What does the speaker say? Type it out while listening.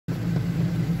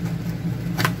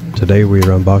Today we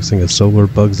are unboxing a solar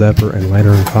bug zapper and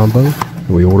lantern combo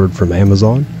we ordered from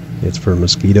Amazon. It's for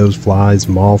mosquitoes, flies,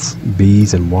 moths,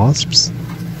 bees, and wasps.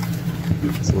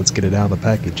 So let's get it out of the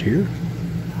package here.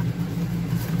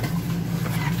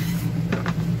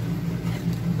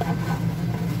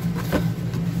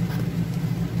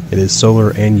 It is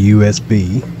solar and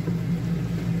USB.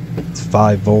 It's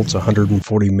 5 volts,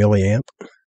 140 milliamp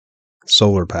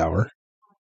solar power.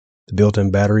 The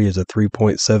built-in battery is a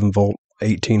 3.7 volt,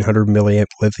 1800 milliamp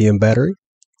lithium battery. It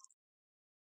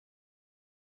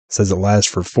says it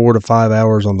lasts for 4 to 5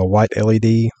 hours on the white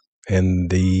LED, and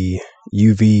the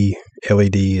UV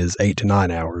LED is 8 to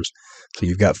 9 hours. So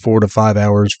you've got 4 to 5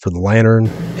 hours for the lantern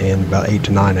and about 8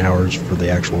 to 9 hours for the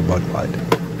actual bug light.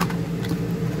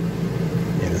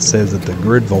 And it says that the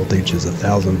grid voltage is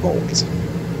 1000 volts.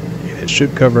 And it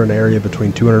should cover an area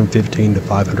between 215 to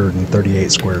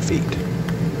 538 square feet.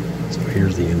 So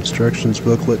here's the instructions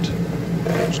booklet.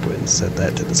 Just go ahead and set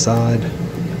that to the side.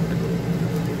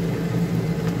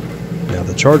 Now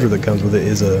the charger that comes with it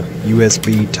is a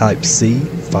USB Type-C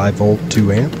 5 volt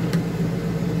 2 amp,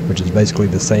 which is basically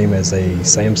the same as a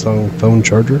Samsung phone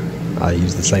charger. I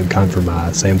use the same kind for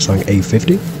my Samsung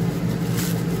A50,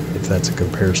 if that's a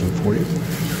comparison for you.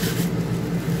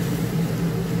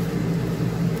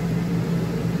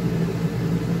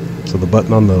 So the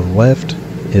button on the left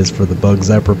is for the bug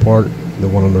zapper part. The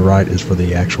one on the right is for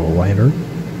the actual lantern.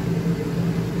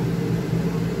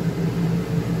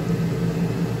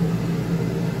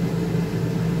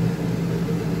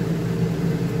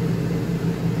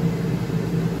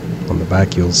 On the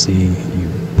back you'll see you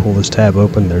pull this tab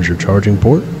open, there's your charging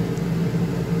port.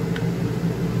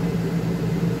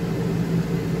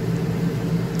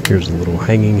 Here's a little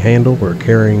hanging handle or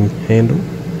carrying handle.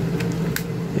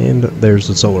 And there's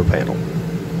the solar panel.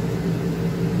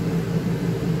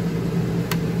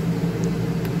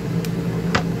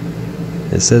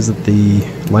 It says that the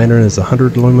lantern is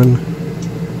 100 lumen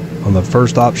on the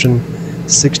first option,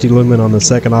 60 lumen on the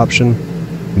second option,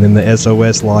 and then the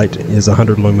SOS light is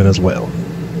 100 lumen as well.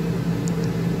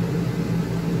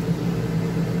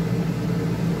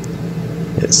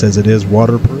 It says it is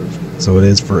waterproof, so it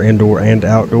is for indoor and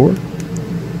outdoor.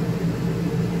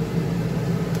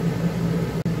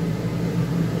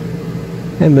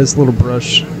 And this little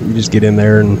brush, you just get in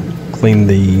there and clean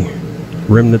the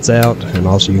remnants out, and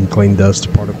also you can clean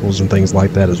dust particles and things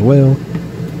like that as well.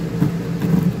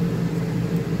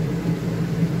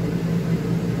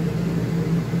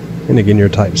 And again, your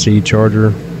Type-C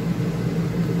charger.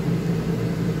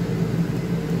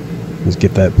 Just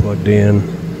get that plugged in.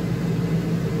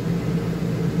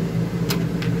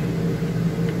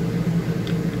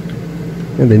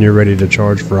 And then you're ready to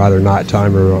charge for either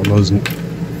nighttime or on those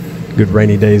good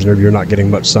rainy days whenever you're not getting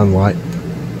much sunlight.